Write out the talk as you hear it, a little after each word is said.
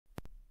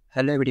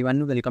Hello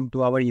everyone, welcome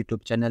to our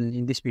YouTube channel.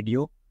 In this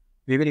video,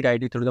 we will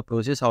guide you through the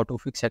process how to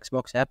fix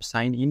Xbox app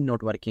sign in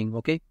not working.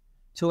 Okay,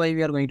 so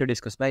we are going to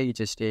discuss by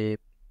each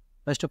step.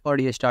 First of all,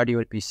 you start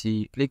your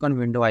PC. Click on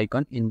window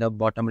icon in the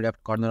bottom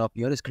left corner of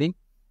your screen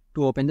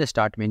to open the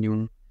start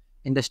menu.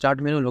 In the start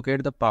menu,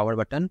 locate the power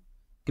button.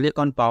 Click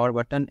on power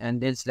button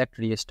and then select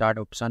restart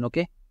option.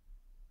 Okay,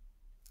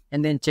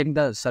 and then check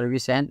the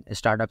service and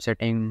startup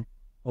setting.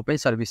 Open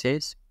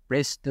services.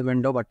 Press the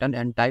window button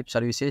and type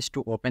services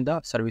to open the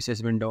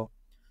services window.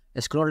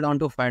 Scroll down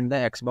to find the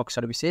Xbox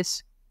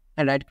services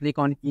and right click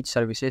on each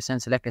services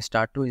and select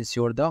start to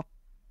ensure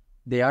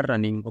they are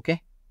running.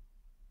 Okay,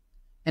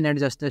 and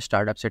adjust the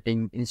startup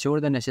setting. Ensure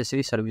the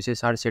necessary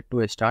services are set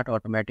to start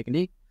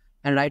automatically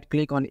and right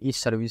click on each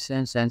service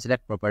and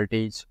select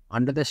properties.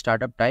 Under the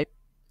startup type,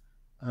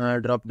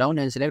 drop down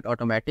and select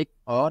automatic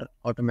or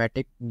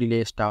automatic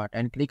delay start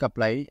and click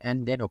apply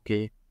and then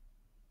OK.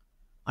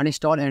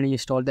 Uninstall and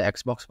install the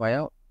Xbox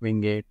via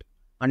Winget.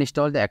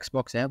 Uninstall the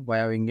Xbox app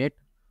via Winget.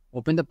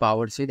 Open the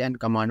PowerShell and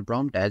command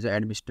prompt as an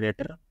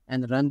administrator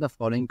and run the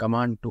following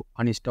command to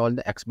uninstall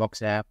the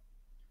Xbox app.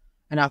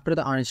 And after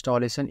the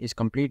uninstallation is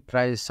complete,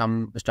 try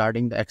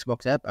starting the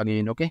Xbox app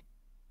again. Okay.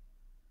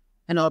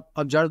 And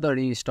observe the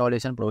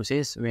reinstallation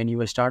process. When you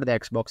will start the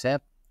Xbox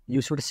app, you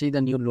should see the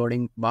new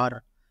loading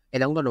bar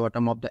along the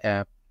bottom of the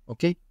app.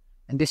 Okay.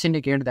 And this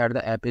indicates that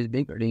the app is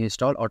being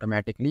reinstalled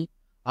automatically.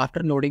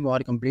 After loading or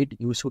complete,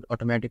 you should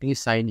automatically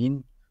sign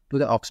in to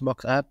the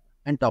Xbox app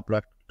and top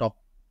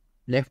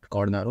left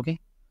corner. Okay,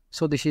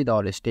 so this is the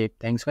all step.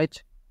 Thanks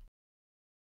guys.